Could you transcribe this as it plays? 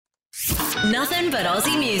Nothing but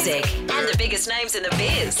Aussie music and the biggest names in the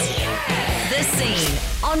biz. The Scene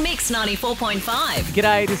on Mix 94.5.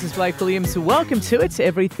 G'day, this is Blake Williams. Welcome to it.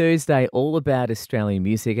 Every Thursday, all about Australian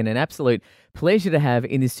music, and an absolute pleasure to have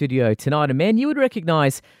in the studio tonight a man you would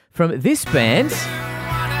recognise from this band,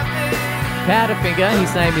 Powderfinger.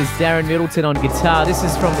 His name is Darren Middleton on guitar. This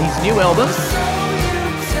is from his new album.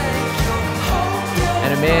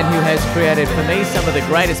 And a man who has created, for me, some of the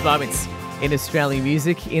greatest moments in Australian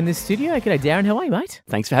music in the studio. G'day, Darren. How are you, mate?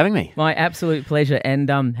 Thanks for having me. My absolute pleasure. And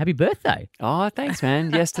happy birthday. Oh, thanks, man.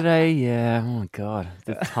 Yesterday, yeah. Oh, my God.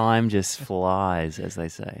 The time just flies, as they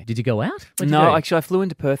say. Did you go out? No, actually, I flew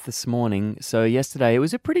into Perth this morning. So yesterday, it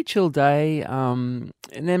was a pretty chill day. And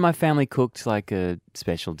then my family cooked like a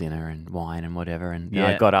special dinner and wine and whatever. And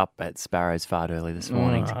I got up at Sparrows far early this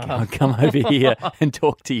morning to come over here and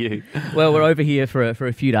talk to you. Well, we're over here for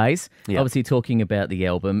a few days, Yeah. obviously talking about the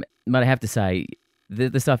album. But I have to say,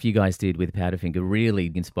 the stuff you guys did with Powderfinger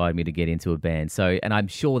really inspired me to get into a band. So, and I'm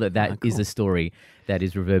sure that is a story that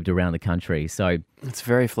is reverbed around the country. So It's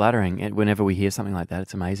very flattering. And whenever we hear something like that,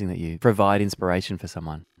 it's amazing that you provide inspiration for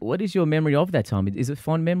someone. what is your memory of that time? Is it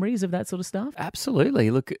fond memories of that sort of stuff? Absolutely.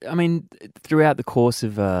 Look, I mean, throughout the course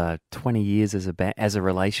of 20 years as a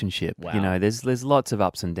relationship, Wow. you know, there's lots of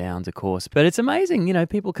ups and downs, of course. But it's amazing, you know,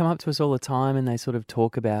 people come up to us all the time and they sort of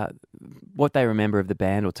talk about what they remember of the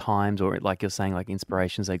band or times or, like you're saying, like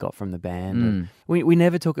inspirations they got from the band. And we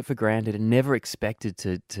never took it for granted and never expected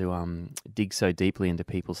to dig so deeply into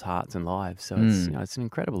people's hearts and lives. So it's, you know, it's an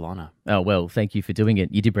incredible honour. Oh, well, thank you for doing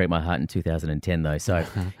it. You did break my heart in 2010, though, so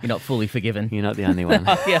you're not fully forgiven. You're not the only one.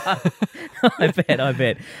 Yeah, I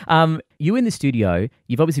bet. You in the studio,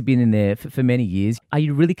 you've obviously been in there for many years. Are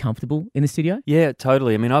you really comfortable in the studio? Yeah,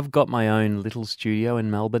 totally. I mean, I've got my own little studio in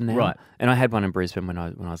Melbourne now. Right. And I had one in Brisbane when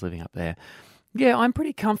I was living up there. Yeah, I'm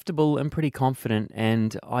pretty comfortable and pretty confident,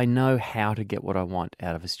 and I know how to get what I want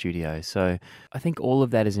out of a studio. So I think all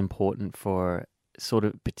of that is important for sort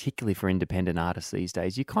of, particularly for independent artists these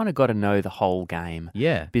days. You kind of got to know the whole game.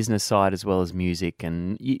 Yeah. Business side as well as music,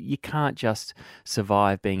 and you can't just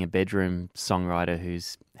survive being a bedroom songwriter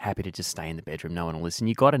who's happy to just stay in the bedroom, no one will listen.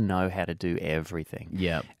 You got to know how to do everything.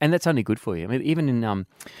 Yeah. And that's only good for you. I mean, even in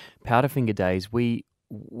Powderfinger days, we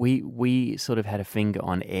sort of had a finger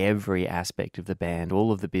on every aspect of the band,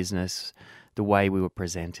 all of the business, the way we were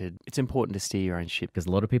presented. It's important to steer your own ship. Because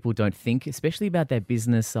a lot of people don't think, especially about that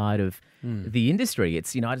business side of the industry.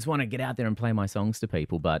 It's, you know, I just want to get out there and play my songs to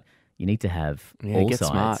people, but you need to have all get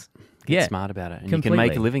sides. smart. Get smart about it. And you can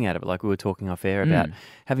make a living out of it, like we were talking off air about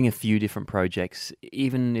having a few different projects,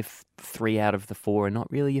 even if 3 out of the 4 are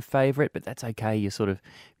not really your favourite, but that's okay. You're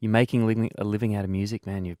making a living out of music,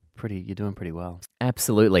 man. You're doing pretty well.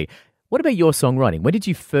 Absolutely. What about your songwriting? When did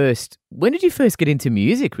you first get into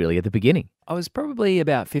music, really, at the beginning? I was probably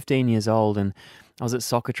about 15 years old, and I was at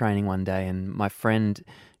soccer training one day, and my friend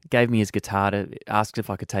gave me his guitar asked if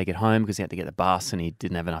I could take it home because he had to get the bus and he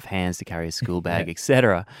didn't have enough hands to carry his school bag,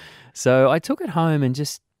 etc. So I took it home and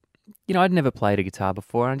just, you know, I'd never played a guitar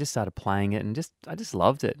before, and I just started playing it, and I just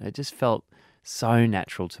loved it. It just felt so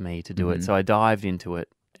natural to me to do it. So I dived into it.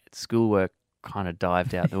 Schoolwork kind of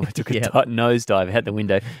dived out. Took a nosedive out the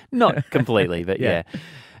window. Not completely, but yeah.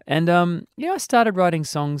 And I started writing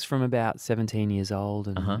songs from about 17 years old,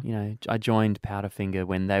 and you know, I joined Powderfinger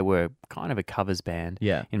when they were kind of a covers band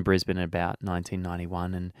in Brisbane in about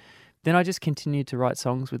 1991, and then I just continued to write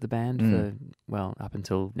songs with the band for up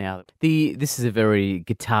until now. This is a very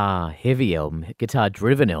guitar-heavy album,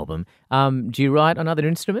 guitar-driven album. Do you write on other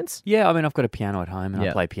instruments? Yeah, I mean, I've got a piano at home, and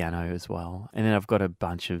I play piano as well. And then I've got a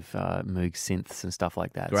bunch of Moog synths and stuff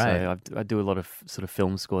like that. Great. So I do a lot of sort of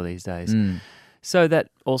film score these days. So that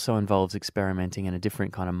also involves experimenting in a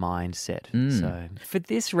different kind of mindset. So for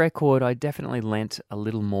this record, I definitely lent a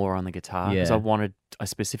little more on the guitar because I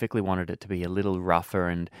specifically wanted it to be a little rougher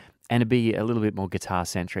and to be a little bit more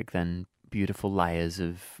guitar-centric than beautiful layers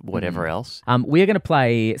of whatever else. We are going to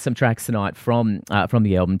play some tracks tonight from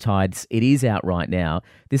the album Tides. It is out right now.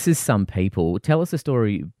 This is Some People. Tell us the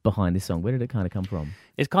story behind this song. Where did it kind of come from?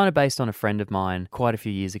 It's kind of based on a friend of mine quite a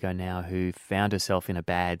few years ago now who found herself in a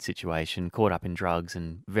bad situation, caught up in drugs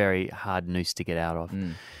and very hard noose to get out of.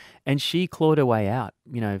 And she clawed her way out,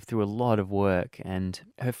 you know, through a lot of work, and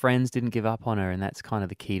her friends didn't give up on her, and that's kind of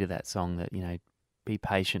the key to that song, that, you know, be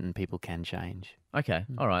patient and people can change. Okay.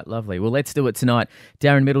 All right. Lovely. Well, let's do it tonight.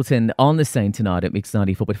 Darren Middleton on the scene tonight at Mix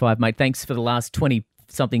 94.5. Mate, thanks for the last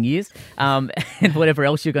 20-something years and whatever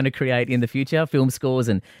else you're going to create in the future, film scores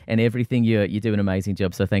and everything. You do an amazing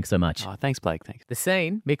job, so thanks so much. Oh, thanks, Blake. Thanks. The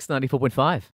Scene, Mix 94.5.